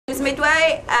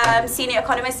Midway, senior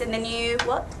economist in the New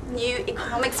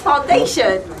Economics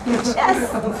Foundation. Yes,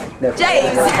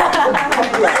 James.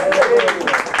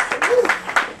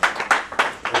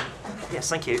 Yes,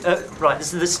 thank you. Right,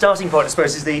 so the starting point, I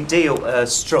suppose, is the deal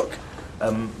struck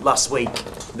last week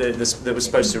that was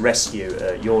supposed to rescue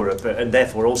Europe and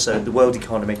therefore also the world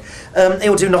economy. It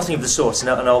will do nothing of the sort, and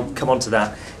I'll come on to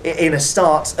that in a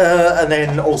start, and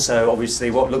then also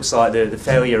obviously what looks like the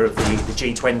failure of the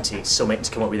G20 summit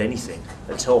to come up with anything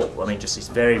at all. I mean, just this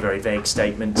very, very vague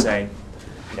statement saying,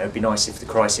 you know, it'd be nice if the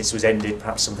crisis was ended,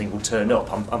 perhaps something will turn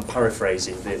up. I'm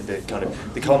paraphrasing the kind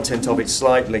of the content of it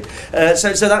slightly.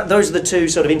 So those are the two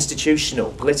sort of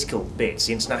institutional political bits,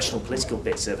 the international political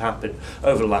bits that have happened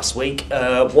over the last week.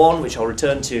 One, which I'll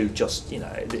return to, just, you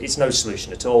know, it's no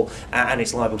solution at all, and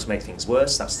it's liable to make things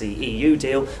worse. That's the EU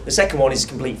deal. The second one is a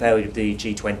complete failure of the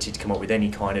G20 to come up with any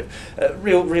kind of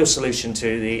real solution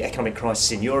to the economic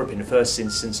crisis in Europe in the first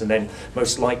instance, and then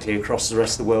most likely across the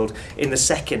rest of the world in the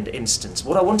second instance.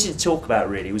 What I wanted to talk about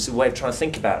really was the way of trying to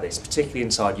think about this, particularly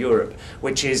inside Europe,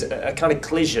 which is a kind of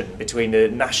collision between the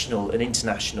national and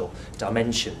international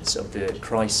dimensions of the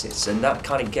crisis, and that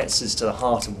kind of gets us to the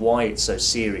heart of why it's so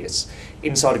serious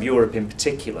inside of Europe in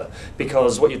particular,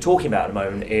 because what you're talking about at the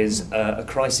moment is a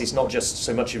crisis not just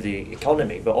so much of the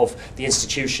economy but of the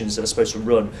institutions that are supposed to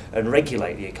run and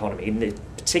regulate the economy, in the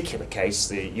particular case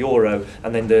the euro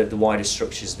and then the wider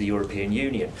structures of the European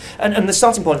Union. And the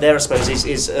starting point there, I suppose,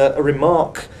 is a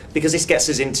remark, because this gets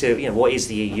us into, you know, what is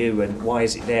the EU and why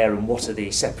is it there and what are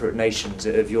the separate nations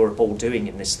of Europe all doing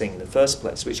in this thing in the first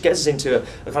place, which gets us into a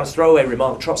kind of throwaway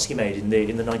remark Trotsky made in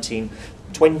the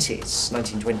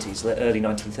 1920s, early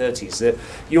 1930s, that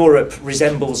Europe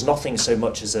resembles nothing so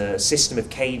much as a system of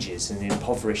cages in an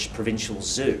impoverished provincial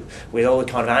zoo, with all the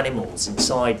kind of animals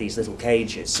inside these little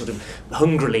cages sort of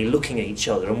hungrily looking at each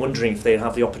other and wondering if they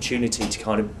have the opportunity to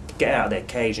kind of get out of their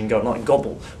cage and go and like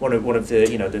gobble one of the,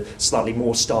 you know, the slightly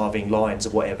more starving lions or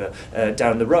whatever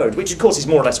down the road, which of course is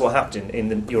more or less what happened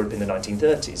in Europe in the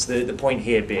 1930s. The point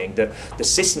here being that the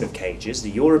system of cages,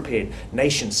 the European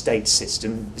nation-state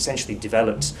system, essentially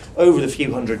developed over the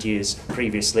few hundred years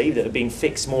previously, that had been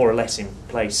fixed more or less in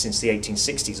place since the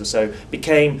 1860s or so,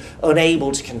 became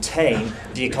unable to contain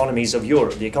the economies of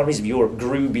Europe. The economies of Europe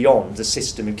grew beyond the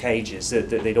system of cages that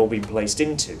they'd all been placed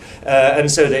into, and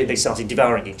so they started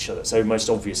devouring each other. So most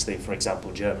obviously, for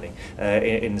example, Germany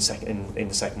in the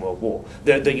Second World War,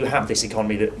 that you have this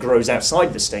economy that grows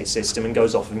outside the state system and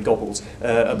goes off and gobbles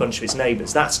a bunch of its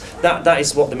neighbours. That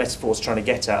is what the metaphor is trying to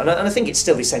get at, and I think it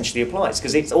still essentially applies,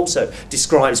 because it also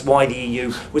describes why the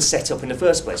EU was set up in the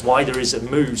first place, why there is a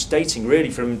move dating really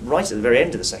from right at the very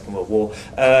end of the Second World War,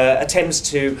 attempts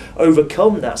to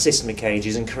overcome that system of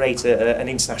cages and create an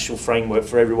international framework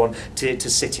for everyone to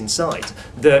sit inside.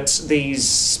 That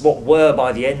these, what were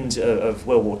by the end of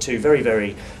World War II, very,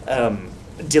 very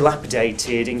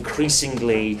dilapidated,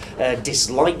 increasingly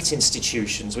disliked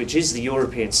institutions, which is the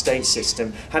European state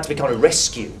system, had to be kind of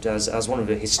rescued, as one of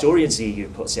the historians of the EU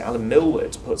puts it, Alan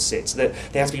Millward puts it, that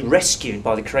they had to be rescued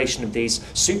by the creation of these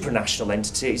supranational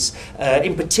entities,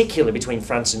 in particular between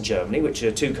France and Germany, which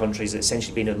are two countries that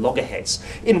essentially been at loggerheads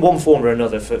in one form or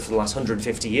another for the last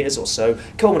 150 years or so,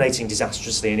 culminating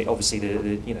disastrously in obviously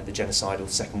the genocidal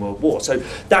Second World War. So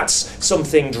that's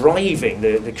something driving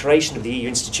the creation of the EU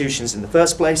institutions in the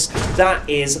first place. That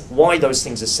is why those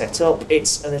things are set up.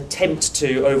 It's an attempt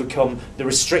to overcome the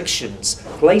restrictions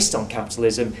placed on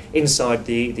capitalism inside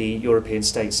the European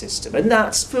state system, and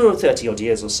that's for 30 odd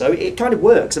years or so. It kind of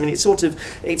works. I mean, it sort of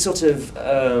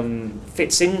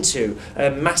fits into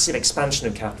a massive expansion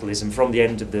of capitalism from the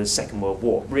end of the Second World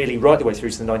War, really right the way through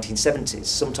to the 1970s.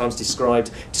 Sometimes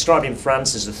described in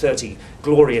France as the 30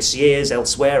 glorious years.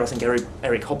 Elsewhere, I think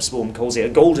Eric Hobsbawm calls it a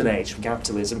golden age for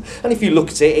capitalism. And if you look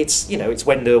at it, it's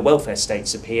when the welfare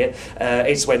states appear.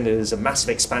 It's when there's a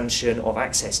massive expansion of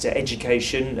access to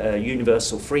education,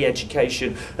 universal free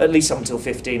education, at least up until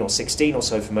 15 or 16 or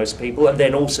so for most people, and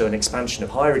then also an expansion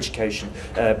of higher education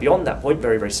beyond that point,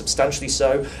 very, very substantially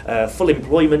so. Full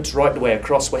employment right the way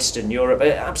across Western Europe,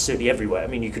 absolutely everywhere. I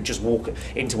mean, you could just walk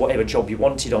into whatever job you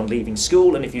wanted on leaving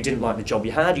school, and if you didn't like the job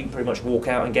you had, you could pretty much walk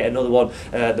out and get another one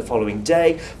the following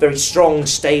day. Very strong,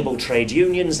 stable trade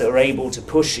unions that are able to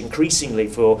push increasingly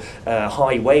for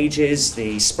high wages,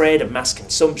 the spread of mass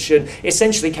consumption.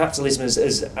 Essentially, capitalism,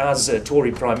 as a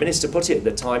Tory Prime Minister put it at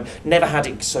the time, never had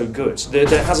it so good.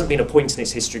 There hasn't been a point in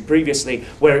its history previously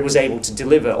where it was able to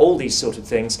deliver all these sort of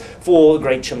things for a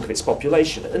great chunk of its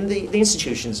population. And the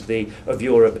institutions of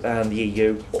Europe and the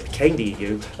EU, or became the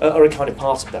EU, are a kind of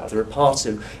part of that. They're a part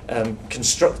of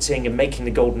constructing and making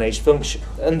the Golden Age function.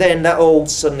 And then that all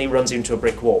suddenly runs into a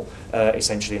brick wall.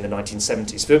 essentially in the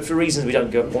 1970s, for reasons we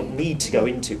don't need to go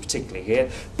into particularly here.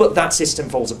 But that system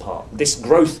falls apart. This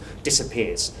growth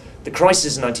disappears. The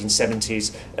crisis in the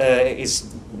 1970s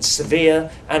is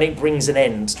severe, and it brings an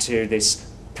end to this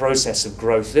process of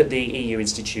growth that the EU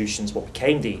institutions, what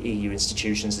became the EU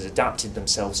institutions, has adapted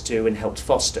themselves to and helped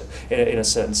foster in a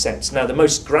certain sense. Now, the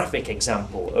most graphic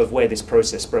example of where this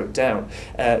process broke down,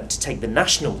 to take the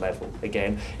national level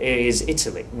again, is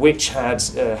Italy, which had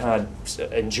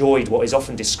enjoyed what is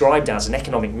often described as an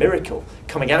economic miracle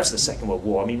coming out of the Second World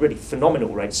War. I mean, really phenomenal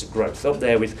rates of growth, up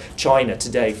there with China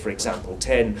today, for example,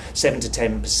 7 to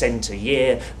 10% a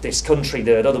year. This country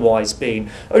that had otherwise been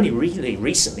only really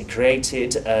recently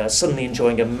created, suddenly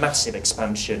enjoying a massive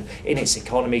expansion in its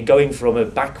economy, going from a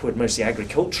backward, mostly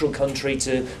agricultural country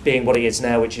to being what it is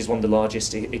now, which is one of the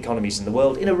largest economies in the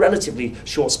world, in a relatively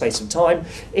short space of time.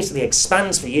 Italy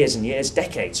expands for years and years,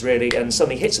 decades really, and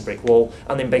suddenly hits a brick wall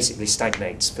and then basically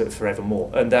stagnates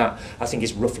forevermore. And that, I think,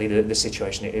 is roughly the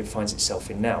situation it finds itself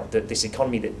in now, that this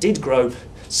economy that did grow,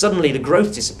 suddenly the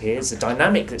growth disappears, the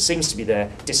dynamic that seems to be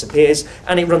there disappears,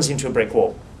 and it runs into a brick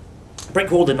wall. Brick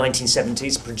Wall in the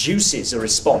 1970s produces a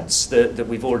response that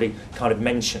we've already kind of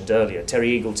mentioned earlier.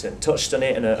 Terry Eagleton touched on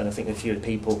it, and I think a few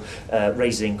people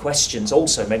raising questions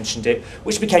also mentioned it,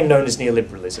 which became known as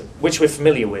neoliberalism, which we're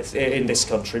familiar with in this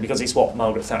country because it's what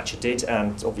Margaret Thatcher did,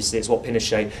 and obviously it's what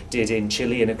Pinochet did in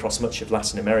Chile and across much of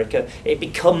Latin America. It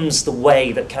becomes the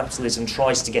way that capitalism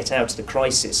tries to get out of the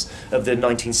crisis of the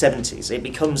 1970s. It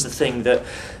becomes the thing that,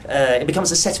 it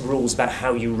becomes a set of rules about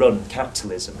how you run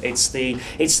capitalism. It's the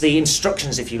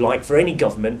instructions, if you like, for any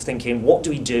government thinking, what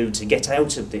do we do to get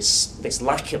out of this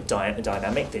lack of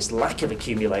dynamic, this lack of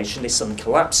accumulation, this sudden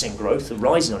collapsing growth, the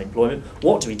rising unemployment?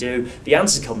 What do we do? The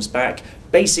answer comes back,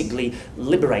 basically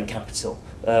liberate capital.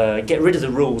 Get rid of the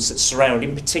rules that surround,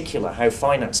 in particular, how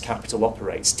finance capital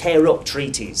operates. Tear up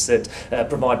treaties that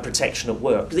provide protection at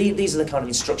work. These are the kind of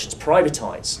instructions.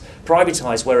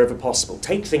 Privatise wherever possible.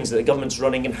 Take things that the government's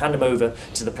running and hand them over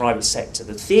to the private sector.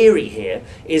 The theory here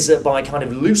is that by kind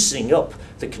of loosening up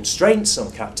the constraints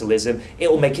on capitalism, it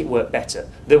will make it work better.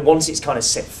 That once it's kind of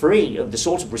set free of the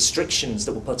sort of restrictions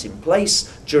that were put in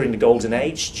place during the golden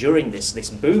age, during this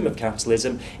boom of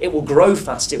capitalism, it will grow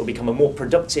faster, it will become a more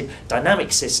productive,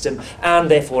 dynamic system, and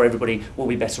therefore everybody will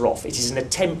be better off. It is an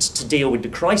attempt to deal with the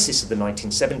crisis of the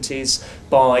 1970s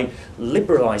by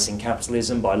liberalising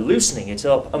capitalism, by loosening it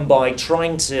up, and by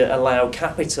trying to allow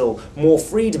capital more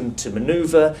freedom to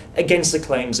manoeuvre against the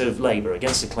claims of labour,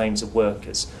 against the claims of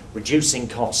workers, reducing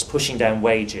costs, pushing down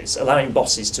wages, allowing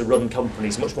bosses to run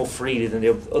companies much more freely than they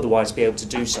would otherwise be able to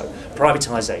do so.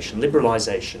 Privatisation,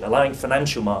 liberalisation, allowing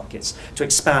financial markets to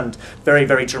expand very,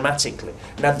 very dramatically.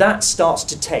 Now that starts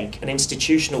to take an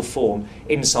institutional form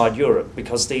inside Europe,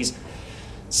 because these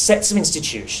sets of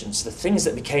institutions, the things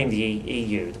that became the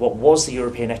EU, what was the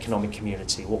European Economic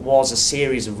Community, what was a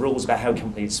series of rules about how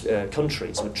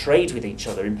countries would trade with each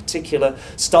other in particular,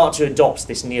 start to adopt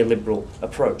this neoliberal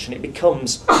approach. And it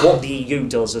becomes what the EU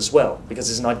does as well, because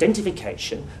there's an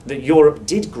identification that Europe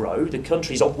did grow, the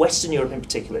countries of Western Europe in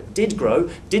particular did grow,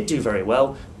 did do very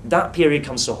well. That period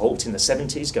comes to a halt in the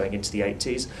 70s, going into the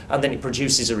 80s, and then it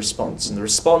produces a response. And the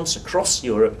response across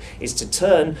Europe is to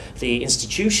turn the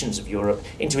institutions of Europe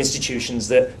into institutions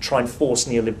that try and force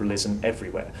neoliberalism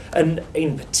everywhere. And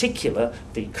in particular,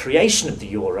 the creation of the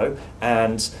euro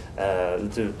and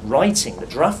the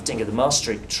drafting of the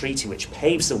Maastricht Treaty, which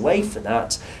paves the way for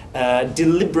that,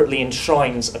 deliberately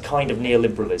enshrines a kind of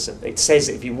neoliberalism. It says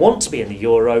that if you want to be in the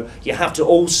euro, you have to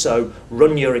also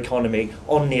run your economy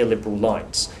on neoliberal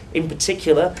lines. In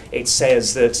particular, it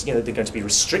says that there are going to be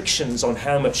restrictions on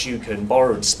how much you can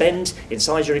borrow and spend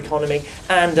inside your economy,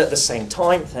 and at the same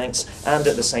time,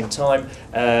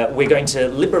 we're going to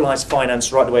liberalise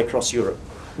finance right the way across Europe.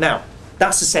 Now,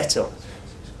 that's a setup.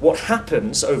 What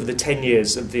happens over the 10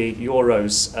 years of the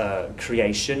euro's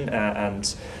creation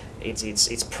and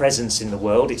its presence in the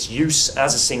world, its use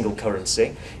as a single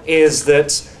currency, is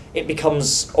that it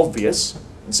becomes obvious,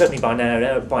 and certainly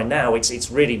by now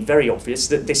it's really very obvious,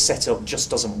 that this setup just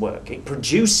doesn't work. It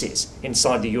produces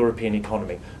inside the European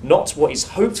economy not what is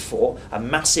hoped for, a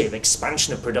massive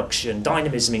expansion of production,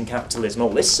 dynamism in capitalism, all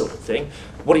this sort of thing.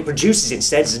 What it produces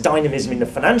instead is a dynamism in the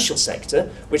financial sector,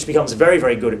 which becomes very,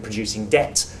 very good at producing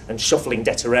debt and shuffling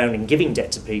debt around and giving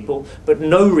debt to people, but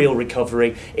no real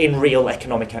recovery in real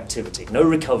economic activity, no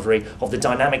recovery of the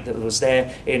dynamic that was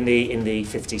there in the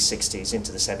 50s, 60s,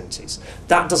 into the 70s.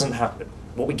 That doesn't happen.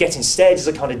 What we get instead is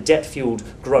a kind of debt-fueled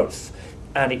growth,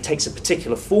 and it takes a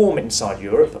particular form inside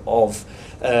Europe of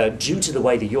due to the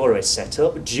way the euro is set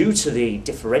up, due to the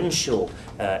differential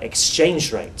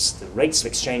exchange rates, the rates of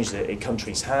exchange that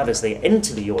countries have as they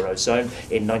enter the eurozone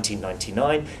in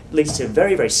 1999, leads to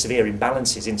very, very severe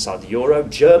imbalances inside the euro.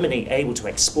 Germany able to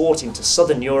export into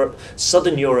southern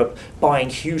Europe buying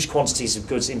huge quantities of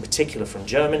goods, in particular from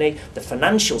Germany, the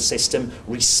financial system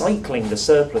recycling the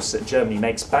surplus that Germany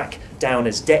makes back down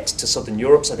as debt to southern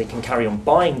Europe so they can carry on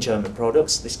buying German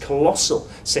products. This colossal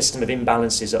system of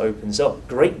imbalances that opens up,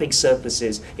 great big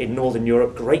surpluses in northern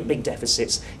Europe, great big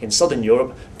deficits in southern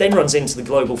Europe, then runs into the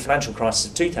global financial crisis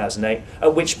of 2008,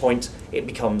 at which point it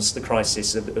becomes the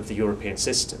crisis of the European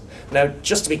system. Now,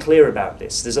 just to be clear about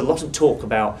this, there's a lot of talk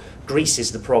about Greece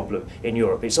is the problem in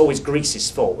Europe. It's always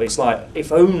Greece's fault. It's like,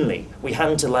 if only we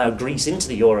hadn't allowed Greece into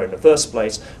the euro in the first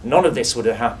place, none of this would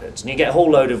have happened. And you get a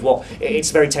whole load of what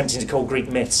it's very tempting to call Greek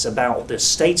myths about the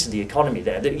state of the economy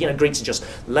there. That, you know, Greeks are just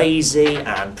lazy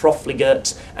and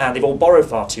profligate, and they've all borrowed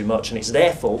far too much, and it's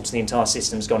their fault the entire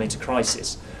system's gone into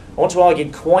crisis. I want to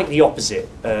argue quite the opposite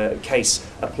case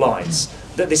applies,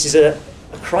 that this is a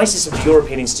crisis of the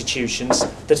European institutions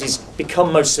that has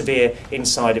become most severe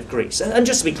inside of Greece. And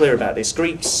just to be clear about this,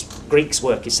 Greeks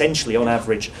work essentially on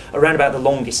average around about the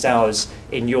longest hours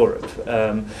in Europe.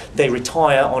 They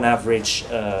retire on average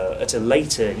at a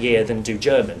later year than do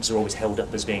Germans, who are always held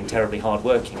up as being terribly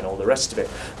hard-working and all the rest of it.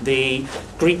 The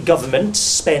Greek government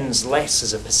spends less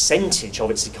as a percentage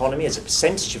of its economy, as a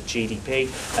percentage of GDP,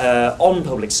 on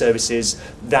public services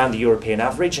than the European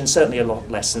average, and certainly a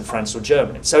lot less than France or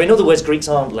Germany. So in other words, Greeks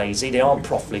aren't lazy, they aren't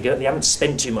profligate, they haven't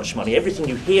spent too much money. Everything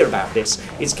you hear about this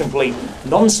is complete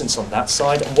nonsense on that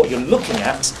side, and what you're looking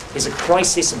at is a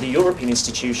crisis of the European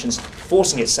institutions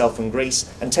forcing itself on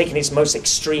Greece and taking its most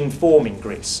extreme form in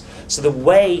Greece. So the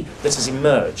way that has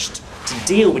emerged to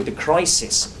deal with the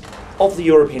crisis of the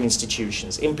European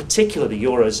institutions, in particular the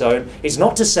Eurozone, is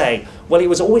not to say, well, it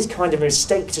was always kind of a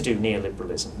mistake to do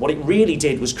neoliberalism. What it really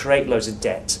did was create loads of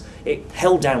debt. It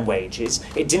held down wages,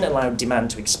 it didn't allow demand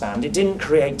to expand, it didn't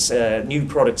create new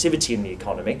productivity in the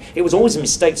economy. It was always a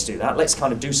mistake to do that. Let's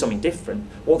kind of do something different.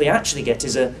 What they actually get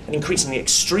is an increasingly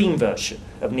extreme version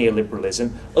of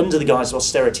neoliberalism under the guise of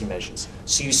austerity measures.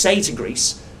 So you say to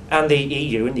Greece, and the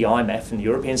EU and the IMF and the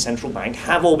European Central Bank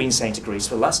have all been saying to Greece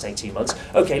for the last 18 months,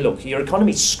 okay, look, your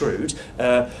economy's screwed.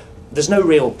 There's no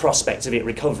real prospect of it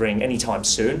recovering anytime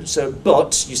soon,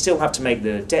 but you still have to make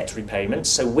the debt repayments,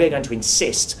 so we're going to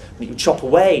insist that you chop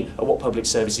away at what public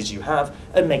services you have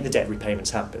and make the debt repayments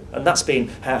happen. And that's been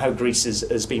how Greece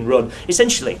has been run.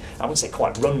 Essentially, I wouldn't say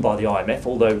quite run by the IMF,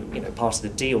 although part of the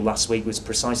deal last week was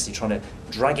precisely trying to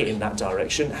drag it in that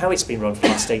direction. How it's been run for the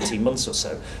last 18 months or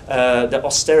so. That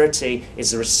austerity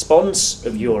is the response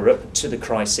of Europe to the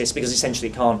crisis, because essentially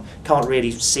it can't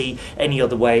really see any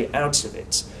other way out of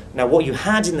it. Now, what you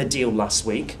had in the deal last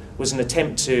week was an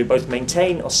attempt to both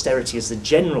maintain austerity as the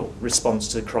general response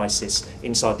to the crisis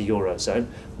inside the Eurozone,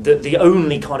 the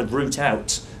only kind of route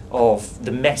out of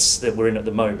the mess that we're in at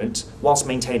the moment, whilst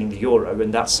maintaining the euro,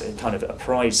 and that's a kind of a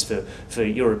prize for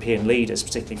European leaders,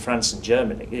 particularly France and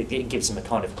Germany. It gives them a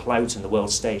kind of clout in the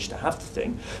world stage to have the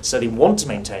thing. So they want to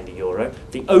maintain the euro.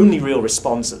 The only real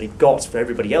response that they've got for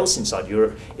everybody else inside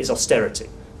Europe is austerity.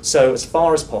 So as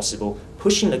far as possible,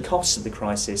 pushing the costs of the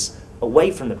crisis away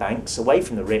from the banks, away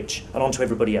from the rich, and onto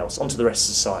everybody else, onto the rest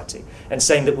of society, and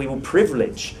saying that we will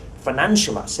privilege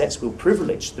financial assets, we'll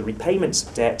privilege the repayments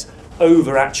of debt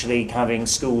over actually having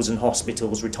schools and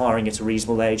hospitals retiring at a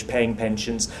reasonable age, paying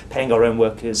pensions, paying our own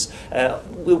workers.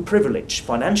 We'll privilege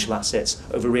financial assets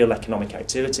over real economic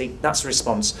activity. That's the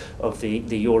response of the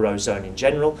Eurozone in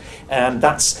general. And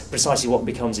that's precisely what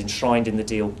becomes enshrined in the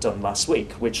deal done last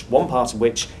week, which one part of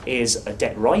which is a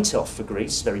debt write-off for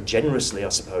Greece, very generously I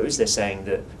suppose. They're saying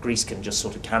that Greece can just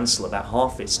sort of cancel about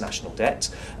half its national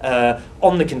debt,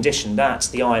 on the condition that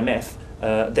the IMF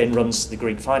then runs the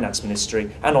Greek finance ministry,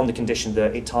 and on the condition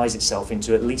that it ties itself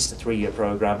into at least a 3-year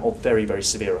programme of very, very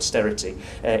severe austerity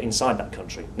inside that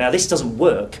country. Now, this doesn't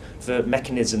work for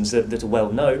mechanisms that are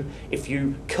well known. If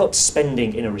you cut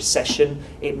spending in a recession,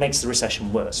 it makes the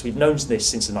recession worse. We've known this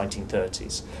since the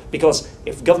 1930s. Because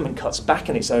if government cuts back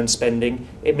on its own spending,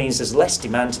 it means there's less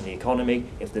demand in the economy.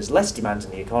 If there's less demand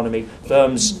in the economy,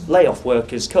 firms lay off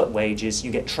workers, cut wages, you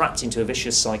get trapped into a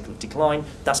vicious cycle of decline.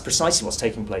 That's precisely what's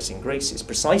taking place in Greece. It's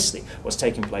precisely what's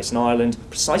taking place in Ireland,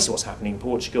 precisely what's happening in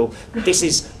Portugal. This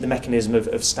is the mechanism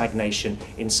of stagnation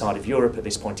inside of Europe at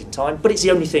this point in time, but it's the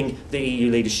only thing the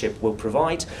EU leadership will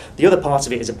provide. The other part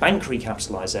of it is a bank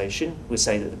recapitalisation. We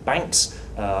say that the banks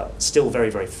are still very,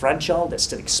 very fragile. They're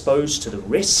still exposed to the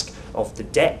risk of the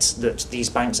debt that these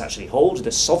banks actually hold.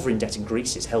 The sovereign debt in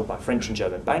Greece is held by French and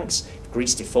German banks. If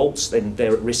Greece defaults, then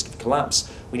they're at risk of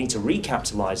collapse. We need to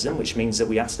recapitalise them, which means that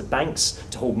we ask the banks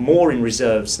to hold more in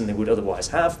reserves than they would otherwise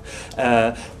have.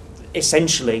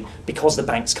 Essentially, because the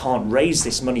banks can't raise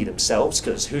this money themselves,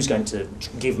 because who's going to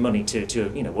give money to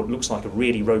what looks like a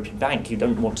really ropey bank? You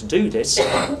don't want to do this.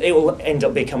 It will end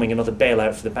up becoming another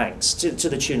bailout for the banks to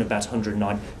the tune of about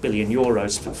 109 billion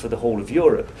euros for the whole of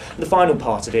Europe. And the final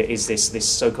part of it is this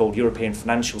so-called European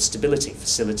Financial Stability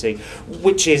Facility,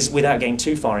 which is, without getting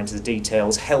too far into the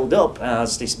details, held up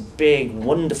as this big,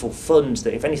 wonderful fund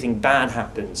that if anything bad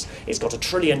happens, it's got €1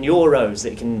 trillion that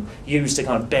it can use to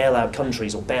kind of bail out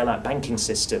countries or bail out banking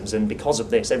systems, and because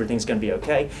of this everything's going to be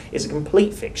okay. Is a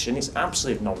complete fiction. It's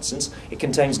absolute nonsense. It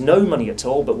contains no money at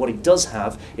all, but what it does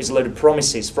have is a load of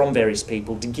promises from various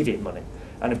people to give it money.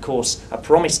 And of course, a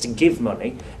promise to give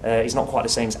money is not quite the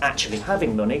same as actually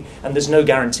having money, and there's no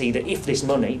guarantee that if this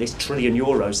money, this €1 trillion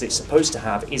that it's supposed to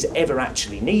have, is ever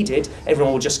actually needed,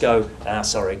 everyone will just go,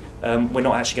 sorry, we're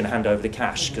not actually going to hand over the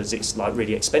cash because it's like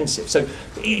really expensive. So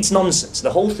it's nonsense.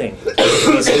 The whole thing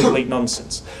is complete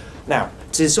nonsense. Now,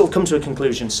 to sort of come to a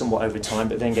conclusion somewhat over time,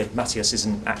 but then again, Matthias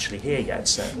isn't actually here yet,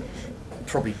 so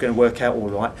probably going to work out all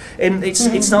right.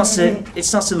 It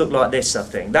starts to look like this, I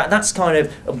think. That's kind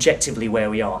of objectively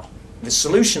where we are. The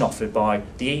solution offered by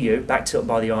the EU, backed up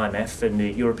by the IMF and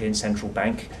the European Central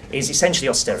Bank, is essentially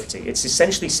austerity. It's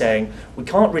essentially saying we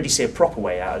can't really see a proper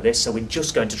way out of this, so we're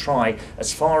just going to try,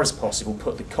 as far as possible,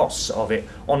 put the costs of it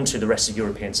onto the rest of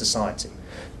European society.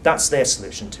 That's their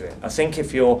solution to it. I think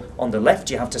if you're on the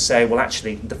left, you have to say, well,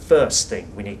 actually, the first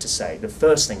thing we need to say, the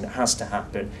first thing that has to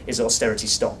happen is that austerity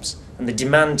stops. And the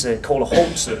demand to call a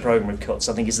halt to the programme of cuts,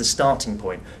 I think, is the starting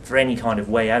point for any kind of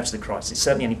way out of the crisis,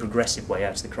 certainly any progressive way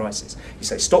out of the crisis. You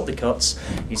say, stop the cuts,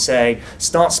 you say,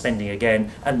 start spending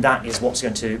again, and that is what's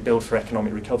going to build for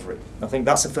economic recovery. I think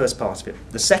that's the first part of it.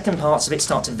 The second parts of it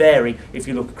start to vary if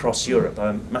you look across Europe.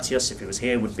 Matthias, if he was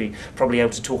here, would be probably able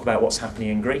to talk about what's happening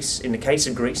in Greece. In the case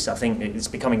of Greece, I think it's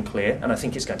becoming clear, and I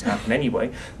think it's going to happen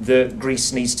anyway, that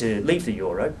Greece needs to leave the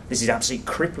euro. This is absolutely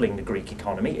crippling the Greek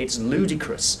economy. It's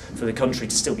ludicrous for the country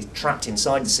to still be trapped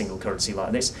inside the single currency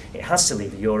like this. It has to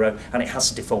leave the euro, and it has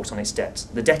to default on its debt.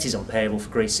 The debt is unpayable for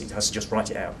Greece. It has to just write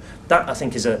it out. That, I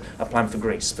think, is a plan for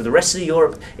Greece. For the rest of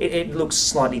Europe, it looks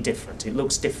slightly different. It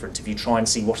looks different if you try and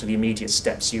see what are the immediate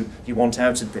steps you want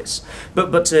out of this.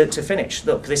 But to finish,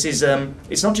 look, this is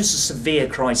it's not just a severe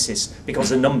crisis because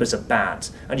the numbers are bad,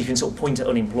 and you can sort of point at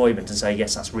unemployment and say,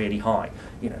 yes, that's really high.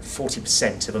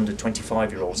 40% of under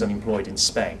 25-year-olds unemployed in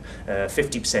Spain,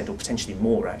 50% or potentially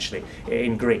more actually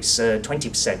in Greece,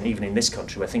 20% even in this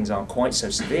country where things aren't quite so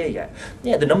severe yet.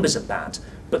 Yeah, the numbers are bad.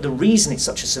 But the reason it's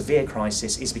such a severe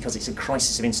crisis is because it's a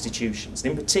crisis of institutions.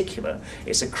 And in particular,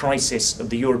 it's a crisis of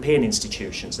the European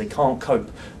institutions. They can't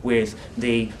cope with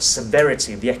the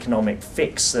severity of the economic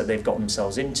fix that they've got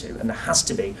themselves into, and there has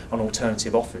to be an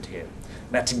alternative offered here.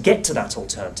 Now, to get to that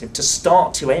alternative, to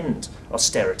start to end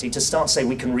austerity, to start to say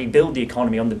we can rebuild the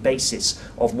economy on the basis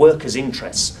of workers'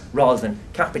 interests rather than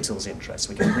capital's interests.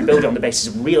 We can rebuild it on the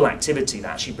basis of real activity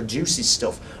that actually produces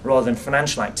stuff rather than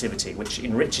financial activity, which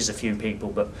enriches a few people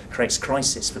but creates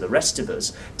crisis for the rest of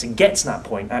us. To get to that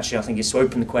point, actually, I think is to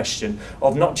open the question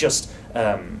of not just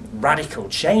radical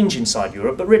change inside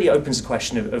Europe, but really opens the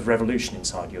question of revolution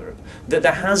inside Europe. That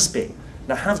there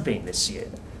have been this year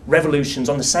revolutions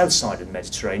on the south side of the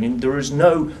Mediterranean. There is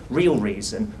no real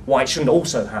reason why it shouldn't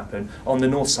also happen on the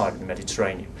north side of the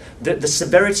Mediterranean. The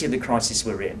severity of the crisis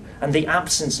we're in and the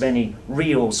absence of any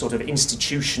real sort of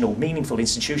meaningful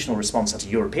institutional response at a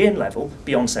European level,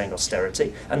 beyond saying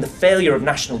austerity, and the failure of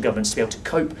national governments to be able to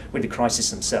cope with the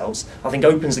crisis themselves, I think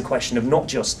opens the question of not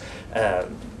just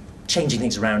changing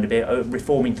things around a bit,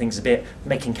 reforming things a bit,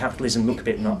 making capitalism look a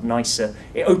bit nicer.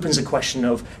 It opens a question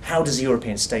of how does the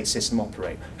European state system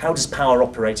operate? How does power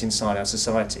operate inside our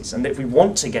societies? And if we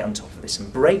want to get on top of this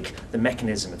and break the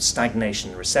mechanism of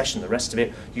stagnation, recession, the rest of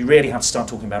it, you really have to start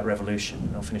talking about revolution.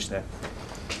 And I'll finish there.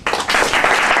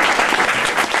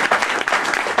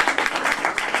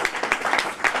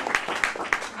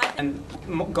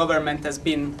 And government has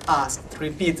been asked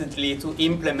repeatedly to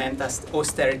implement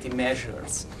austerity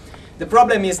measures. The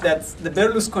problem is that the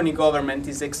Berlusconi government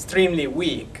is extremely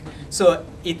weak, so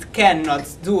it cannot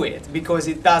do it because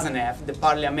it doesn't have the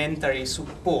parliamentary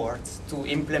support to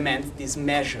implement these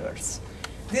measures.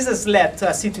 This has led to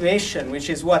a situation which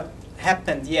is what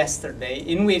happened yesterday,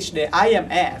 in which the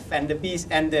IMF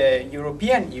and the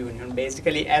European Union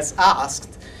basically has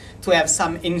asked to have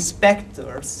some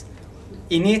inspectors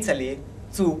in Italy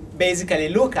to basically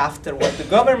look after what the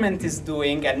government is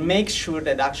doing and make sure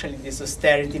that actually these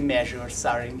austerity measures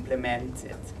are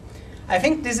implemented. I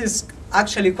think this is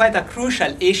actually quite a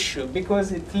crucial issue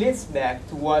because it leads back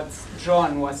to what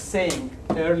John was saying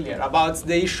earlier about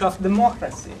the issue of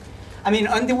democracy. I mean,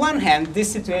 on the one hand,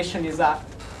 this situation is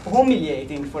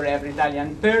humiliating for every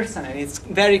Italian person, and it's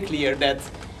very clear that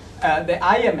the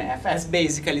IMF has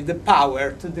basically the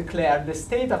power to declare the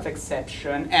state of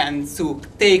exception and to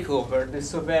take over the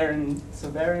sovereignty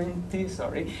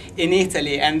in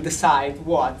Italy and decide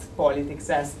what politics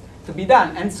has to be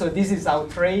done. And so this is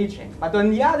outraging. But on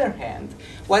the other hand,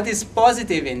 what is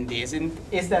positive in this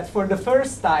is that for the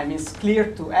first time it's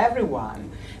clear to everyone,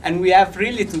 and we have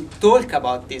really to talk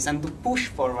about this and to push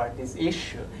forward this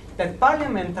issue, that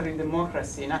parliamentary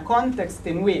democracy in a context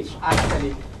in which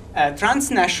actually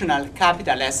transnational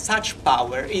capital has such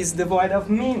power is devoid of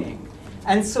meaning.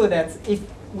 And so that if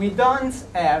we don't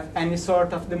have any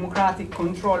sort of democratic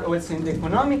control also in the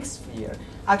economic sphere,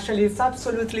 actually it's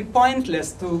absolutely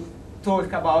pointless to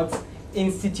talk about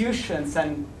institutions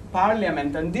and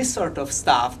parliament and this sort of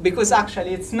stuff, because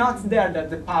actually it's not there that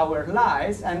the power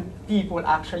lies and people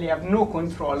actually have no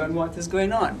control on what is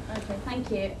going on. Okay, thank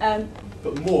you.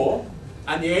 But more,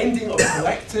 and the ending of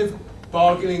collective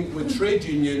bargaining with trade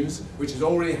unions, which has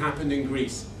already happened in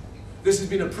Greece. This has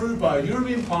been approved by a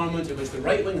European Parliament in which the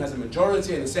right wing has a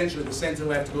majority and essentially the centre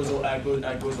left goes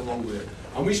along with it.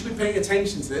 And we should be paying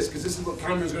attention to this because this is what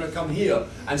Cameron's going to come here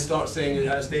and start saying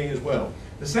as well.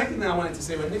 The second thing I wanted to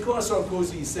say, when Nicolas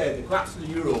Sarkozy said the collapse of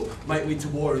the euro might lead to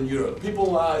war in Europe,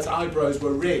 people's eyebrows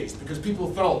were raised because people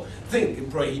think,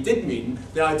 and probably he did mean,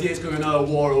 the idea is going to be another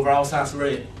war over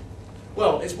Alsace-Lorraine.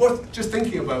 Well, it's worth just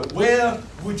thinking about, where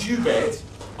would you bet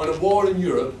on a war in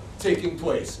Europe taking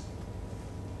place?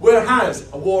 Where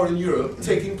has a war in Europe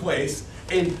taken place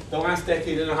in the last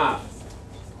decade and a half?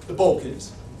 The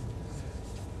Balkans.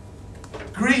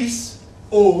 Greece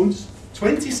owns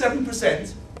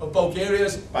 27% of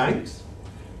Bulgaria's banks,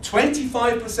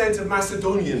 25% of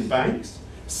Macedonian banks,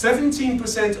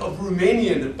 17% of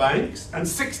Romanian banks, and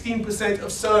 16%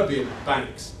 of Serbian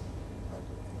banks.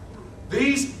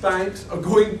 These banks are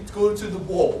going to go to the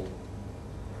wall.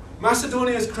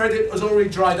 Macedonia's credit has already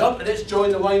dried up and it's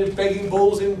joined the line of begging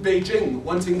bulls in Beijing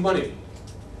wanting money.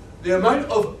 The amount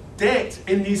of debt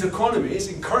in these economies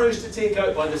encouraged to take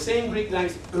out by the same Greek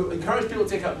banks who encourage people to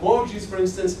take out mortgages, for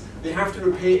instance, they have to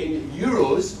repay in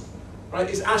euros, right,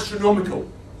 is astronomical.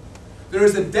 There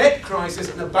is a debt crisis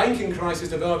and a banking crisis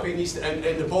developing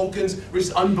in the Balkans, which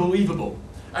is unbelievable.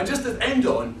 And just to end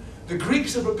on, the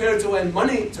Greeks are prepared to lend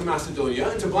money to Macedonia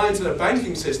and to buy into their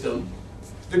banking system.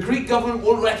 The Greek government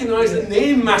won't recognise the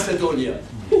name Macedonia.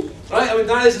 Right? I mean,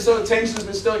 that is the sort of tensions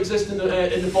that still exist in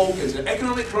the Balkans. An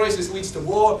economic crisis leads to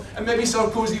war, and maybe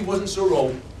Sarkozy wasn't so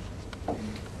wrong.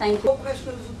 Thank you. What question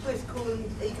of the political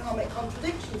and economic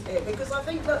contradictions here? Because I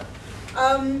think that,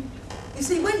 you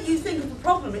see, when you think of the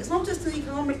problem, it's not just an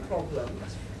economic problem.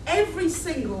 Every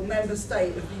single member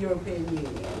state of the European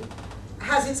Union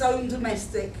has its own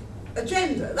domestic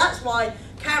agenda. That's why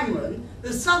Cameron,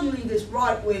 there's suddenly this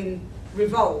right-wing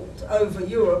revolt over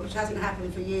Europe, which hasn't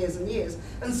happened for years and years.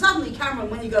 And suddenly Cameron,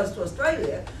 when he goes to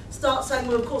Australia, starts saying,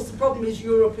 well, of course, the problem is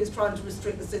Europe is trying to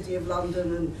restrict the City of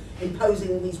London and imposing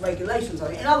all these regulations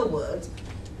on it. In other words,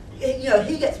 you know,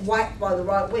 he gets whacked by the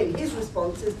right wing. His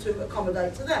response is to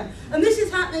accommodate to them. And this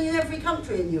is happening in every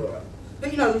country in Europe.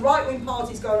 But, you know, the right-wing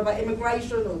party's going about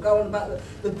immigration or going about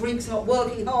the Greeks not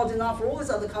working hard enough or all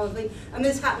this other kind of thing. And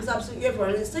this happens absolutely everywhere.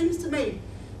 And it seems to me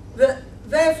that,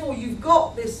 therefore, you've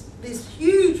got this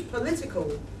huge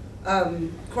political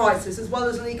crisis as well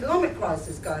as an economic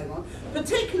crisis going on,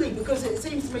 particularly because it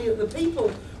seems to me that the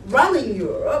people running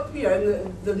Europe, you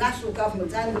know, the national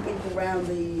government and the people around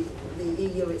the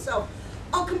EU itself,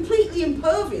 are completely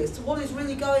impervious to what is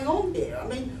really going on here. I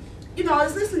mean, you know, I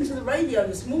was listening to the radio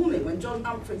this morning when John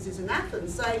Humphreys is in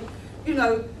Athens saying, you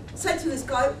know, said to this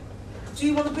guy, do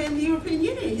you want to be in the European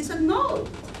Union? He said, no.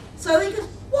 So he goes,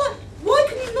 what? Why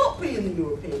can you not be in the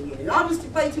European Union? I was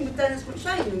debating with Dennis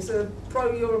McShane, who's a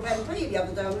pro-Europe MP, the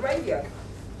other day on the radio.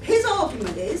 His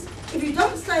argument is, if you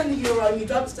don't stay in the Euro and you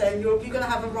don't stay in Europe, you're going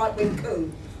to have a right-wing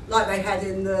coup, like they had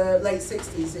in the late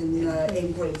 60s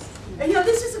in Greece. And you know,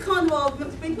 this is the kind of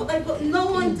argument they've got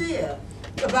no idea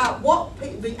about what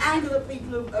the anger that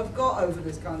people have got over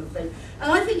this kind of thing.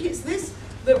 And I think it's this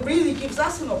that really gives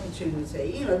us an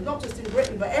opportunity, you know, not just in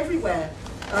Britain, but everywhere,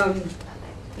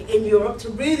 in Europe, to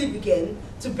really begin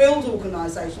to build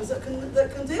organisations that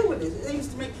can deal with it. It seems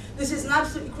to me this is an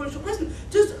absolutely crucial question.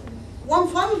 Just one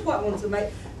final point I wanted to make.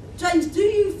 James, do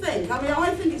you think, I mean,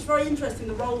 I think it's very interesting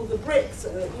the role of the BRICS,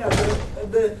 you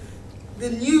know,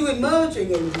 new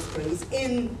emerging industries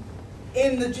in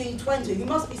the G20, who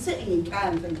must be sitting in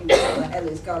Cannes thinking, what the hell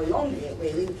is going on here,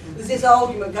 really? There's this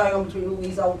argument going on between all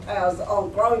these old powers that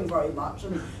aren't growing very much,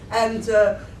 and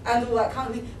all that kind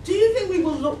of thing. Do you think we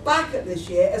will look back at this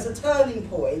year as a turning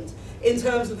point in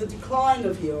terms of the decline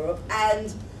of Europe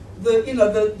and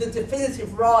the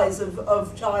definitive rise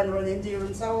of China and India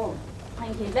and so on?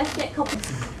 Thank you. Let's get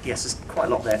copies. Yes, there's quite a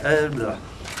lot there.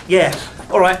 Yeah,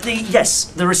 all right.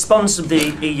 The response of the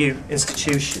EU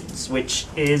institutions, which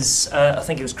is, I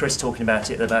think it was Chris talking about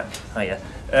it at the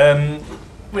back,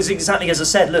 was exactly as I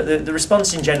said. Look, the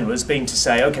response in general has been to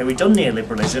say, okay, we've done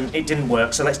neoliberalism, it didn't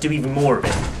work, so let's do even more of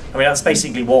it. I mean, that's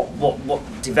basically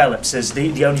what develops as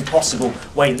the only possible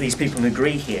way that these people can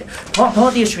agree here. Part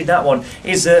of the issue with that one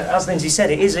is, as Lindsay said,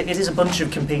 it is a bunch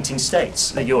of competing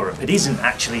states, Europe. It isn't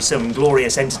actually some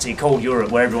glorious entity called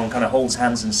Europe where everyone kind of holds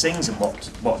hands and sings and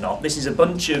whatnot. This is a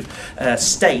bunch of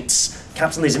states.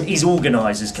 Capitalism is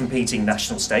organised as competing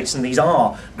national states, and these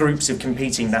are groups of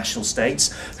competing national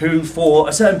states who, for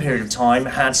a certain period of time,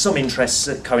 had some interests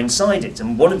that coincided.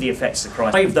 And one of the effects of the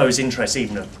crisis drive those interests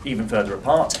even further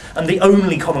apart. And the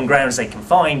only common grounds they can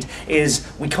find is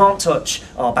we can't touch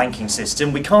our banking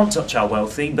system, we can't touch our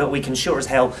wealthy, but we can sure as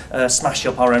hell smash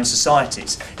up our own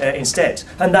societies instead.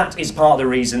 And that is part of the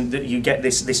reason that you get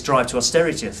this drive to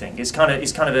austerity. I think it's kind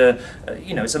of a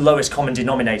it's a lowest common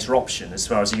denominator option as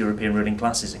far as the European ruling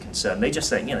classes are concerned. They just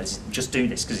say, just do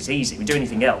this because it's easy. We do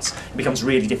anything else, it becomes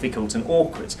really difficult and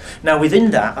awkward. Now, within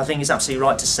that, I think it's absolutely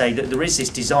right to say that there is this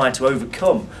desire to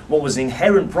overcome what was an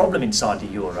inherent problem inside the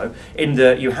euro, in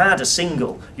that you had a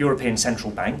single European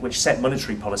central bank which set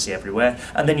monetary policy everywhere,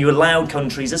 and then you allowed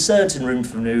countries a certain room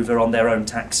for manoeuvre on their own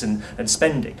tax and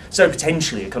spending. So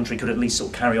potentially a country could at least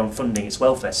sort of carry on funding its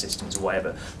welfare systems or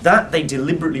whatever. That they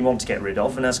deliberately want to get rid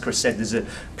of, and as Chris said, there's a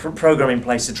programme in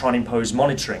place to try and impose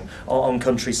monitoring on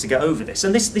countries to get over this.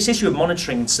 And this issue of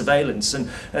monitoring and surveillance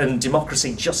and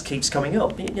democracy just keeps coming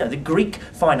up. The Greek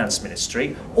finance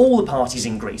ministry, all the parties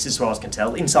in Greece, as far as I can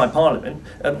tell, inside Parliament,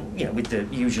 with the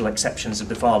usual exceptions of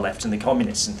the far left and the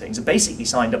communists and things, are basically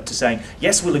signed up to saying,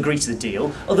 yes, we'll agree to the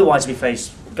deal, otherwise we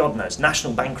face, God knows,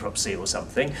 national bankruptcy or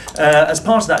something. As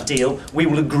part of that deal, we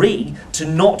will agree to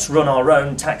not run our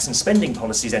own tax and spending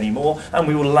policies anymore, and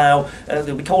we will allow,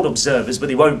 they'll be called observers, but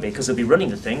they won't be because they'll be running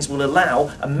the things, we'll allow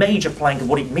a major plank of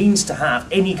what it means to have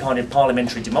any kind of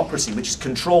parliamentary democracy, which is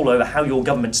control over how your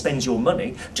government spends your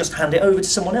money, just hand it over to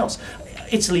someone else.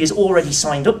 Italy has already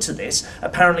signed up to this,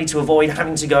 apparently to avoid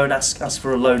having to go and ask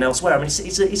for a loan elsewhere. I mean,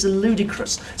 it's a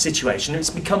ludicrous situation. It's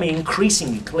becoming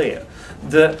increasingly clear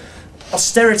that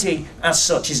austerity as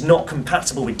such is not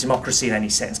compatible with democracy in any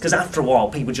sense, because after a while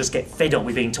people just get fed up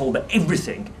with being told that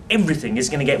everything is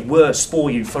going to get worse for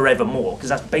you forevermore, because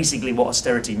that's basically what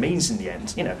austerity means in the end.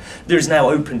 There is now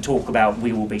open talk about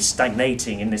we will be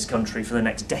stagnating in this country for the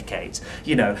next decade,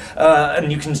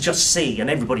 and you can just see, and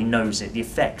everybody knows it, the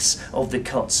effects of the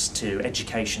cuts to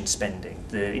education spending,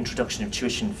 the introduction of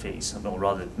tuition fees, or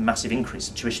rather massive increase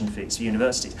in tuition fees for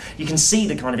universities. You can see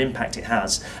the kind of impact it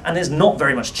has, and there's not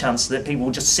very much chance that people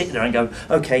will just sit there and go,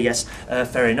 okay, yes,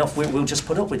 fair enough, we'll just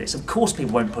put up with this. Of course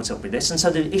people won't put up with this, and so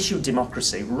the issue of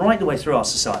democracy, right the way through our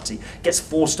society, gets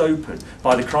forced open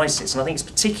by the crisis. And I think it's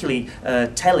particularly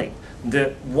telling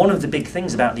that one of the big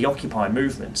things about the Occupy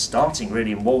movement, starting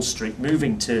really in Wall Street,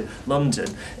 moving to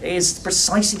London, is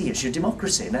precisely the issue of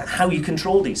democracy and how you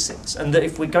control these things. And that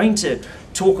if we're going to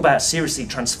talk about seriously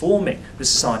transforming the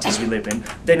societies we live in,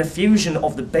 then a fusion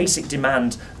of the basic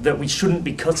demand that we shouldn't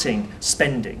be cutting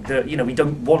spending, that we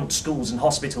don't want schools and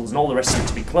hospitals and all the rest of it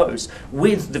to be closed,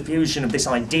 with the fusion of this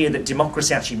idea that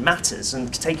democracy actually matters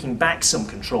and taking back some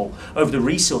control over the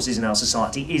resources in our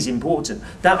society is important.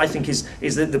 That, I think, is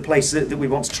the place that we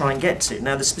want to try and get to.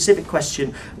 Now, the specific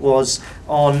question was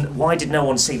on why did no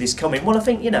one see this coming? Well, I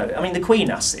think, the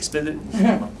Queen asked this, but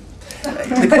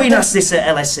the Queen asked this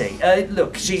at LSE.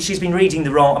 Look, she's been reading the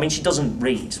wrong... she doesn't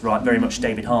read, very much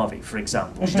David Harvey, for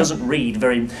example. She doesn't read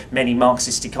very many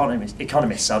Marxist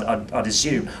economists, I'd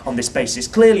assume, on this basis.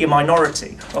 Clearly a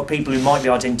minority of people who might be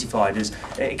identified as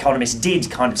economists did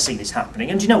kind of see this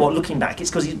happening. And you know what, looking back, it's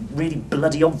because it's really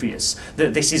bloody obvious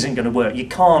that this isn't going to work. You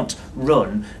can't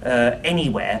run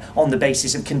anywhere on the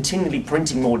basis of continually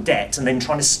printing more debt and then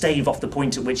trying to stave off the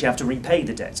point at which you have to repay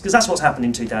the debt. Because that's what's happened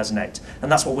in 2008,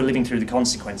 and that's what we're living through the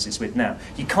consequences with now.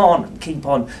 You can't keep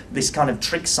on this kind of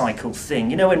trick cycle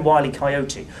thing. When Wile E.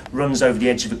 Coyote runs over the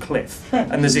edge of a cliff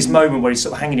and there's this moment where he's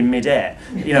sort of hanging in midair,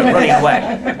 running away,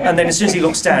 and then as soon as he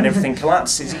looks down, everything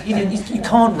collapses. You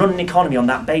can't run an economy on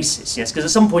that basis, yes, because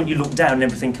at some point you look down and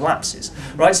everything collapses,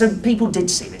 right? So people did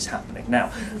see this happening. economy. Now,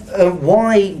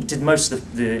 why did most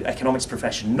of the economics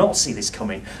profession not see this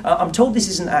coming? I'm told this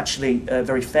isn't actually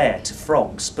very fair to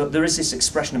frogs, but there is this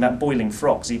expression about boiling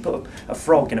frogs. You put a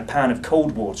frog in a pan of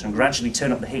cold water and gradually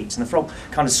turn up the heat, and the frog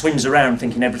kind of swims around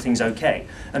thinking everything's okay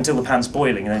until the pan's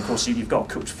boiling, and then of course you've got a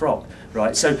cooked frog,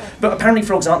 right? So, but apparently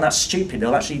frogs aren't that stupid.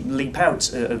 They'll actually leap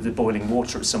out of the boiling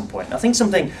water at some point.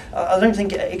 I don't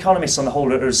think economists on the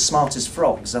whole are as smart as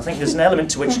frogs. I think there's an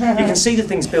element to which you can see the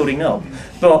things building up,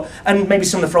 and maybe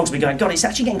some of the frogs will be going, God, it's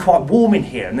actually getting quite warm in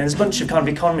here, and then there's a bunch of kind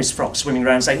of economist frogs swimming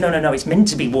around saying, no, it's meant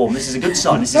to be warm. This is a good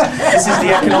sign. This is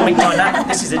the economic dynamic.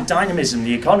 This is the dynamism,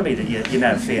 the economy that you're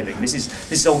now feeling.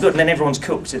 This is all good, and then everyone's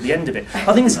cooked at the end of it.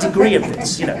 I think there's a degree of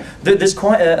this. There's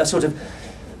quite a sort of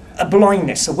a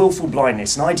blindness, a willful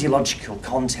blindness, an ideological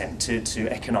content to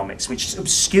economics, which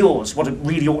obscures what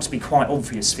really ought to be quite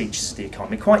obvious features of the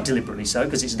economy, quite deliberately so,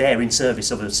 because it's there in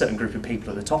service of a certain group of people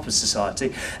at the top of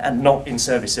society, and not in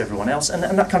service of everyone else, and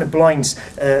that kind of blinds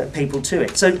people to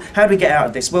it. So how do we get out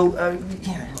of this? Well,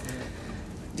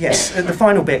 yes, the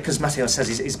final bit, because Matteo says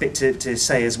his bit to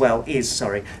say as well,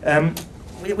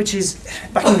 which is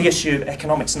back on the issue of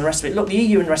economics and the rest of it. Look, the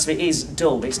EU and the rest of it is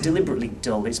dull. It's deliberately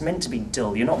dull. It's meant to be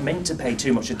dull. You're not meant to pay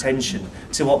too much attention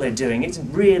to what they're doing. It's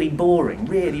really boring,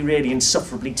 really, really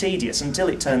insufferably tedious until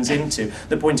it turns into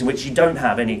the point in which you don't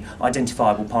have any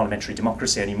identifiable parliamentary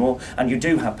democracy anymore, and you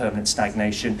do have permanent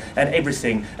stagnation, and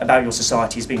everything about your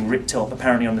society is being ripped up,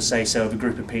 apparently on the say-so of a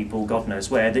group of people, God knows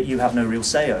where, that you have no real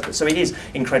say over. So it is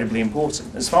incredibly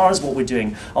important. As far as what we're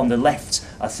doing on the left,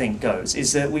 I think, goes,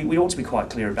 is that we ought to be quite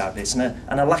clear about this, and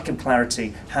a lack of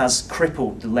clarity has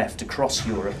crippled the left across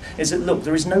Europe, is that, look,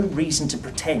 there is no reason to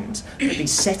pretend that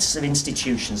these sets of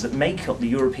institutions that make up the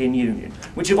European Union,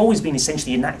 which have always been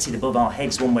essentially enacted above our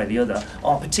heads one way or the other,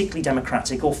 are particularly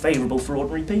democratic or favourable for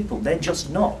ordinary people. They're just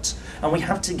not. And we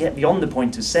have to get beyond the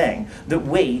point of saying that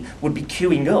we would be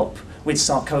queuing up with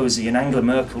Sarkozy and Angela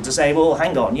Merkel to say, well,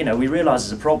 hang on, we realise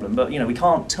there's a problem, but, we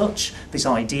can't touch this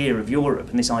idea of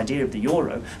Europe and this idea of the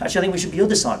euro. Actually, I think we should be the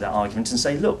other side of that argument and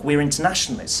say, look, we're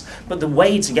internationalists, but the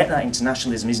way to get that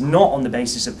internationalism is not on the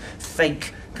basis of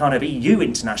fake kind of EU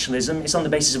internationalism, it's on the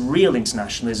basis of real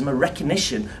internationalism, a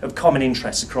recognition of common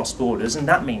interests across borders, and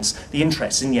that means the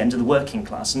interests, in the end, of the working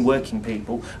class and working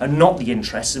people, and not the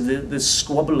interests of the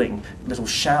squabbling little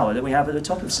shower that we have at the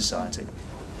top of society.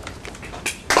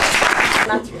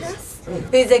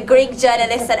 Who's a Greek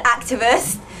journalist and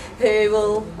activist, who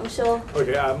will, I'm sure.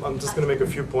 Okay, I'm just going to make a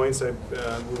few points.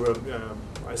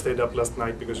 I stayed up last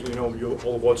night because you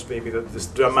all watched maybe this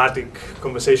dramatic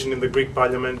conversation in the Greek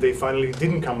Parliament. They finally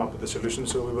didn't come up with a solution,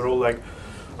 so we were all like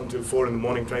until 4 in the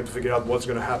morning trying to figure out what's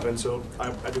going to happen. So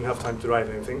I didn't have time to write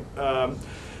anything.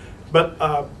 But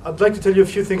I'd like to tell you a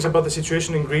few things about the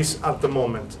situation in Greece at the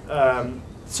moment.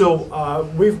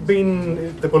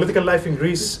 The political life in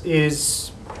Greece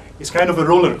is kind of a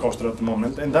roller coaster at the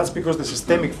moment, and that's because the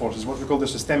systemic forces, what we call the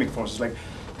systemic forces, like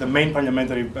the main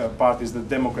parliamentary parties, the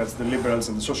Democrats, the Liberals,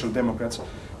 and the Social Democrats,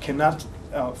 cannot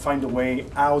find a way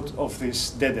out of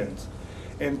this dead end.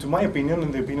 And to my opinion,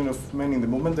 and the opinion of many in the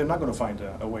movement, they're not going to find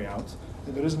a way out.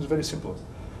 And the reason is very simple.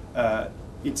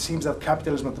 It seems that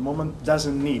capitalism at the moment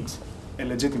doesn't need a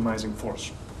legitimizing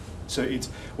force. So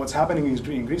what's happening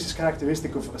in Greece is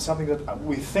characteristic of something that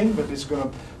we think that is going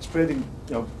to spread in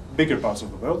bigger parts of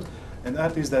the world, and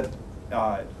that is that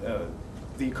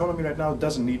the economy right now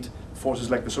doesn't need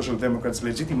forces like the Social Democrats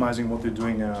legitimizing what they're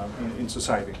doing in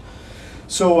society.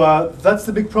 So that's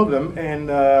the big problem, and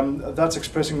that's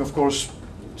expressing, of course,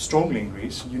 strongly in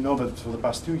Greece. You know that for the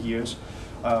past 2 years,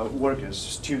 workers,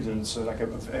 students, like a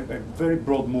very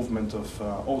broad movement of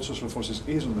all social forces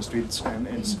is on the streets, and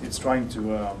it's trying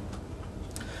to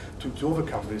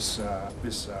overcome this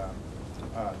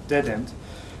dead end.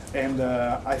 And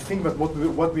I think that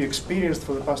what we experienced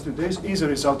for the past 2 days is a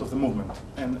result of the movement,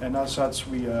 and as such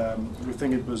we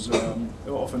think it was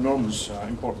of enormous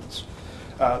importance.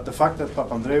 The fact that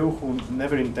Papandreou, who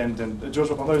never intended, George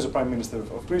Papandreou is the Prime Minister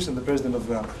of Greece and the President of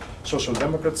the Social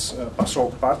Democrats,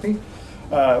 PASOK party.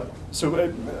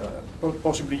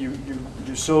 Possibly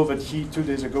you saw that he, 2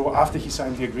 days ago, after he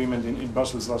signed the agreement in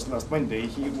Brussels last Wednesday,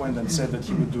 he went and said that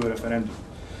he would do a referendum.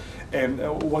 And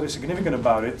what is significant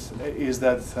about it is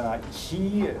that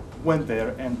he went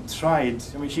there and tried.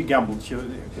 I mean, he gambled. He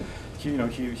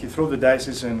threw the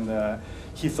dice, and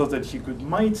he thought that he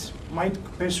might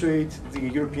persuade the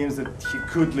Europeans that he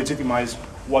could legitimize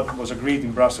what was agreed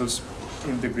in Brussels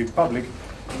in the Greek public.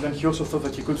 And then he also thought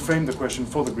that he could frame the question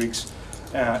for the Greeks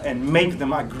and make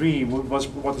them agree with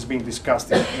what is being discussed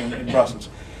in Brussels.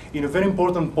 In a very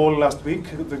important poll last week,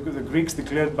 the Greeks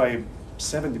declared by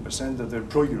 70% that they're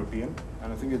pro-European,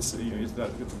 And I think it's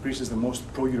that Greece is the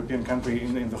most pro-European country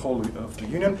in the whole of the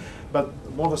Union, but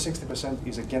more than 60%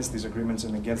 is against these agreements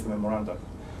and against the memoranda.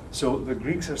 So the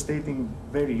Greeks are stating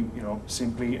very,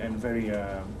 simply and very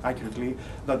accurately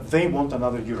that they want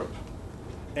another Europe,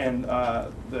 and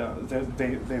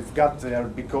they've got there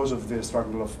because of the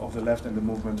struggle of the left and the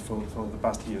movement for the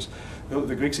past years.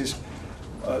 The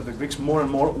Greeks more and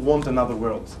more want another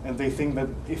world, and they think that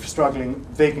if struggling,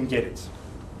 they can get it.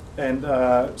 And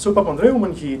so Papandreou,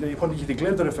 when he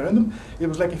declared the referendum, it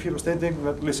was like if he was stating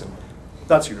that, listen,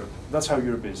 that's Europe, that's how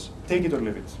Europe is, take it or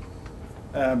leave it.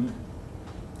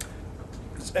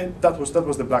 And that was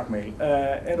the blackmail,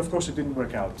 and of course it didn't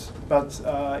work out. But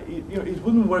it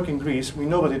wouldn't work in Greece. We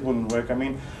know that it wouldn't work. I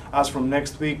mean, as from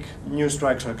next week, new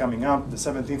strikes are coming up. The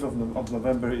 17th of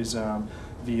November is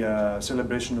the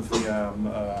celebration of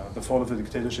the fall of the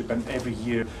dictatorship, and every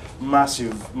year,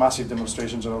 massive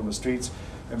demonstrations are on the streets,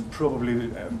 and probably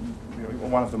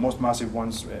one of the most massive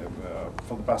ones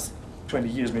for the past 20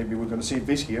 years, maybe we're going to see it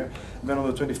this year. Then on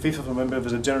the 25th of November,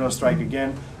 there's a general strike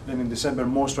again. Then in December,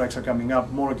 more strikes are coming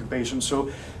up, more occupations.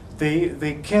 So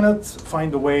they cannot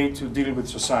find a way to deal with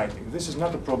society. This is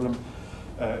not a problem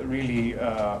really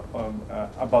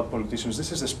about politicians.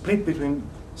 This is a split between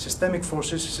systemic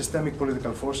forces, systemic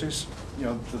political forces,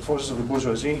 the forces of the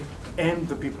bourgeoisie and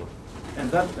the people.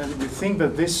 And we think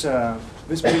that this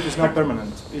split is not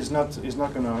permanent. Is not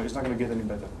going to get any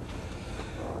better.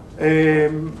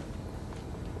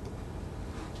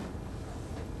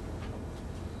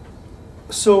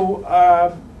 So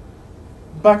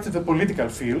back to the political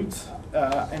field,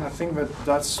 and I think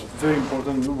that's very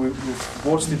important. We've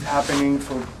watched it happening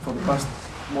for the past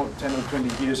 10 or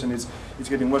 20 years, and it's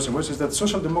getting worse and worse, is that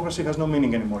social democracy has no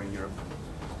meaning anymore in Europe.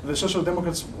 The Social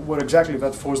Democrats were exactly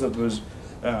that force that was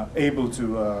able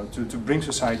to bring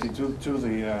society to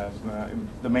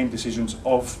the main decisions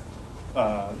of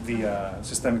the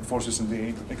systemic forces and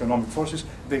the economic forces.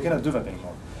 They cannot do that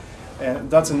anymore.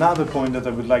 And that's another point that I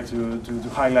would like to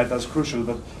highlight as crucial.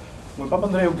 That when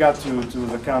Papandreou got to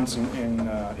the camps in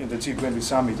the G20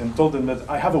 summit and told them that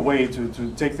I have a way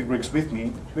to take the Greeks with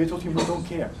me, they told him, we don't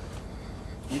care.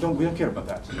 We don't care about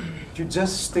that. You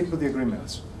just stick with the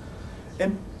agreements.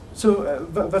 And so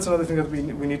that's another thing that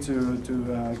we need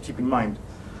to keep in mind.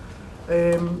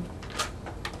 I'm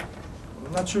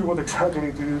not sure what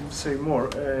exactly to say more.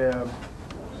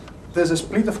 There's a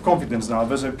split of confidence now.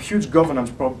 There's a huge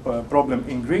governance problem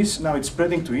in Greece. Now it's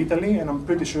spreading to Italy, and I'm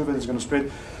pretty sure that it's going to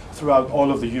spread throughout all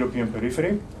of the European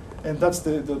periphery. And that's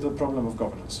the problem of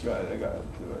governance.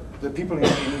 The people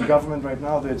in government right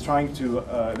now, they're trying to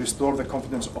restore the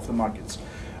confidence of the markets.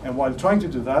 And while trying to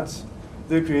do that,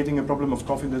 they're creating a problem of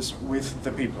confidence with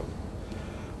the people.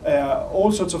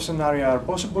 All sorts of scenarios are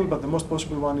possible, but the most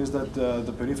possible one is that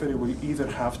the periphery will either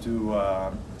have to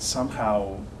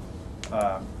somehow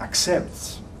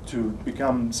accept to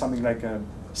become something like a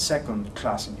second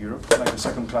class in Europe, like a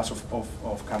second class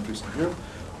of countries in Europe,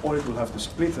 or it will have to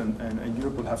split, and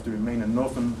Europe will have to remain a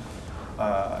northern,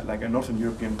 like a Northern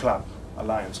European club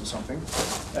alliance or something.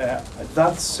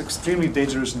 That's extremely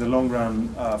dangerous in the long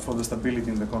run for the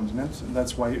stability in the continent, and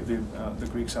that's why the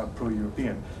Greeks are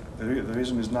pro-European. The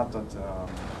reason is not that.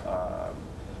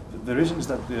 The reason is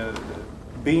that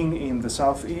being in the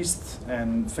southeast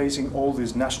and facing all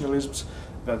these nationalisms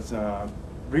that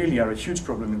really are a huge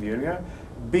problem in the area,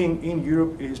 being in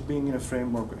Europe is being in a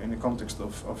framework, in a context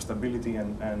of stability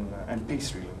and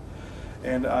peace, really.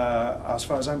 And as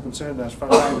far as I'm concerned, as far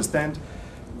as I understand,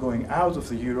 going out of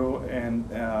the euro and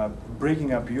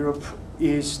breaking up Europe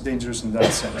is dangerous in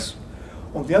that sense.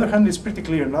 On the other hand, it's pretty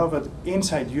clear now that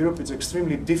inside Europe it's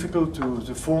extremely difficult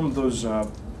to form those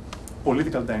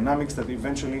political dynamics that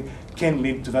eventually can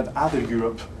lead to that other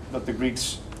Europe that the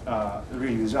Greeks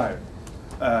really desire.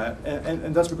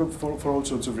 And that's because for all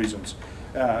sorts of reasons.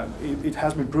 It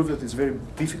has been proved that it's very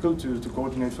difficult to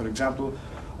coordinate, for example,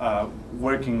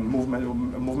 working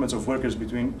movements of workers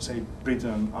between, say,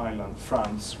 Britain, Ireland,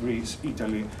 France, Greece,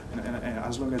 Italy, and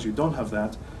as long as you don't have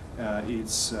that,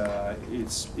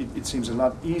 it seems a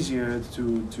lot easier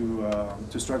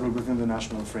to struggle within the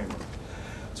national framework.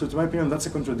 So to my opinion, that's a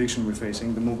contradiction we're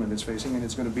facing, the movement is facing, and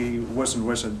it's going to be worse and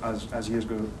worse as years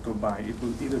go by. It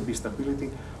will either be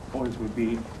stability or it will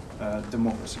be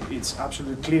democracy. It's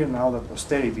absolutely clear now that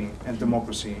austerity and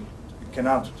democracy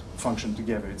cannot function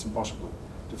together. It's impossible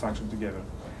to function together.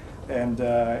 And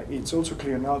it's also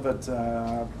clear now that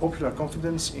popular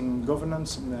confidence in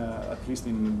governance, at least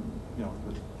in the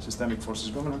systemic forces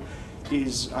governance,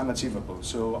 is unachievable.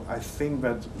 So I think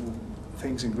that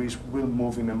things in Greece will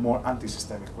move in a more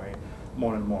anti-systemic way,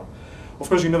 more and more. Of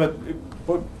course, you know that,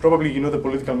 probably you know the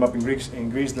political map in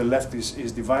Greece, the left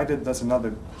is divided. That's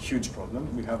another huge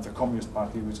problem. We have the Communist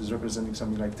Party, which is representing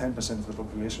something like 10% of the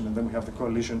population, and then we have the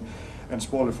coalition and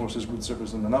smaller forces, which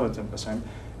represent another 10%,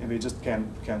 and they just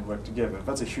can't work together.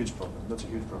 That's a huge problem. That's a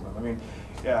huge problem. I mean,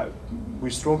 we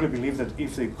strongly believe that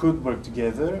if they could work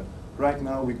together, right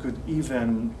now we could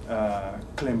even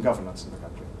claim governance in the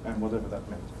country, and whatever that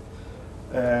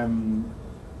meant.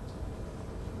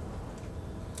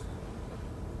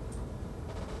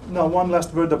 Now, one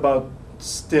last word about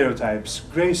stereotypes.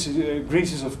 Greece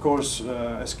is, of course,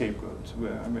 a scapegoat.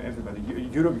 I mean, everybody.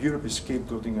 Europe is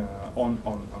scapegoating on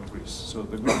Greece. So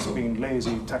the Greeks being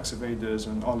lazy, tax evaders,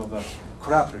 and all of that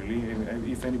crap. Really,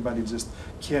 if anybody just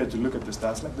cared to look at the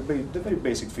stats, like the very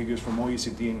basic figures from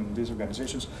OECD and these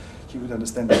organizations, he would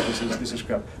understand that this is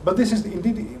crap. But this is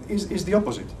indeed is the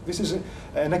opposite. This is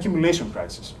an accumulation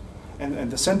crisis,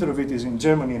 and the center of it is in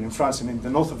Germany and in France and in the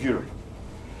north of Europe.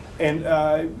 And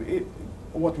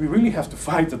what we really have to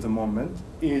fight at the moment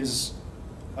is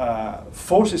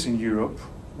forces in Europe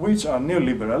which are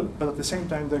neoliberal, but at the same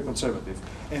time they're conservative.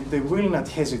 And they will not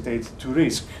hesitate to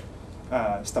risk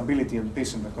stability and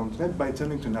peace in the continent by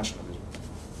turning to nationalism.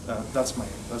 That's my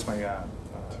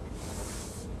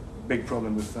big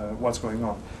problem with what's going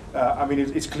on. I mean,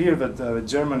 it's clear that the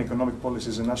German economic policy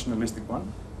is a nationalistic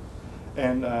one,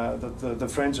 and that the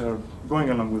French are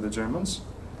going along with the Germans,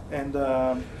 and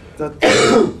that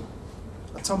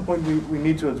at some point we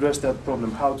need to address that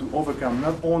problem, how to overcome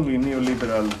not only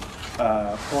neoliberal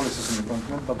policies in the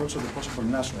continent, but also the possible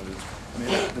nationalism. I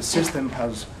mean, the system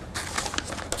has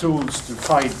tools to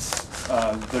fight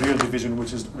the real division,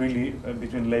 which is really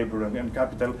between labor and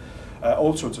capital,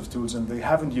 all sorts of tools, and they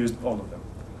haven't used all of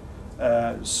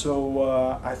them.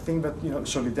 So I think that, you know,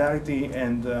 solidarity,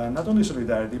 and not only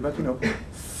solidarity, but, you know,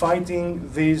 fighting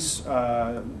these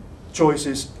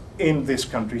choices in this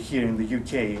country, here in the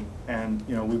UK, and,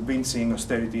 you know, we've been seeing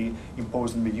austerity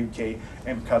imposed in the UK,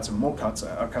 and cuts and more cuts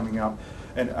are coming up,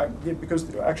 and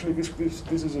because actually this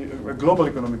is a global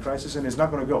economic crisis, and it's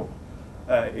not going to go.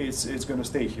 It's going to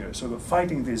stay here. So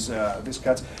fighting these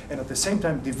cuts, and at the same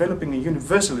time developing a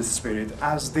universalist spirit,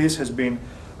 as this has been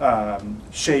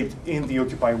shaped in the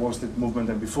Occupy Wall Street movement,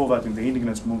 and before that in the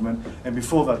Indigenous movement, and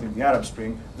before that in the Arab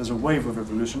Spring. There's a wave of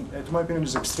revolution. To my opinion,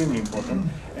 is extremely important,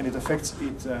 and it affects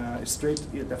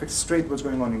straight what's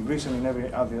going on in Greece and in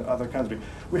every other country.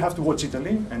 We have to watch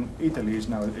Italy, and Italy is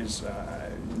now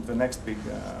the next big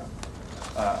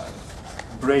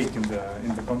break in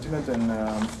the continent, and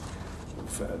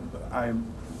I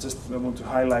want to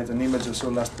highlight an image I saw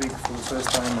last week. For the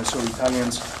first time, I saw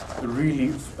Italians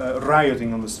really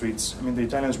rioting on the streets. I mean, the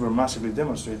Italians were massively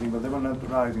demonstrating, but they were not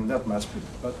rioting that much.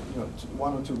 But, you know,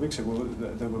 1 or 2 weeks ago,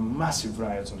 there were massive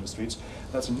riots on the streets.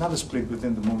 That's another split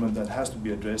within the movement that has to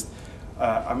be addressed.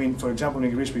 I mean, for example, in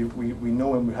Greece, we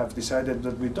know and we have decided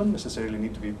that we don't necessarily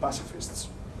need to be pacifists.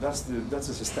 That's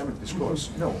a systemic discourse.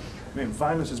 No, I mean,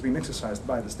 violence has been exercised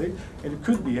by the state, and it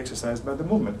could be exercised by the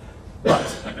movement. But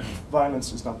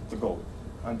violence is not the goal,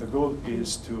 and the goal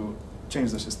is to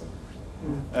change the system.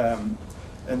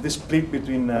 And this split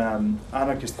between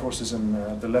anarchist forces and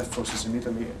the left forces in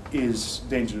Italy is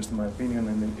dangerous, in my opinion,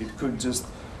 and it could just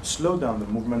slow down the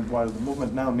movement, while the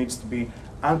movement now needs to be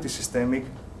anti-systemic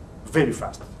very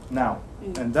fast, now.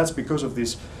 And that's because of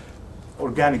this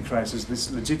organic crisis, this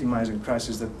legitimizing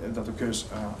crisis that occurs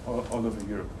all over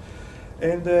Europe.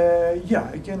 And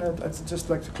yeah, again, I'd just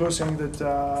like to close saying that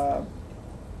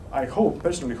I hope,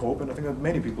 personally hope, and I think that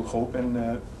many people hope,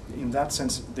 and in that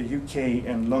sense, the UK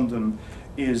and London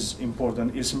is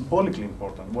important, is symbolically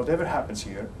important. Whatever happens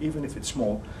here, even if it's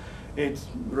small, it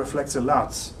reflects a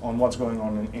lot on what's going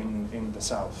on in the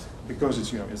South, because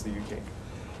it's, you know, it's the UK.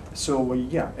 So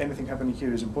yeah, anything happening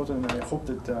here is important, and I hope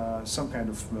that some kind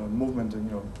of movement and,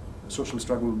 you know, social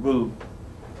struggle will,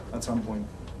 at some point,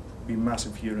 be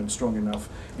massive here and strong enough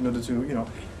in order to, you know,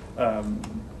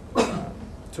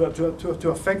 to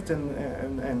affect and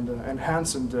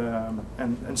enhance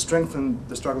and strengthen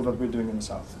the struggle that we're doing in the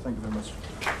South. Thank you very much.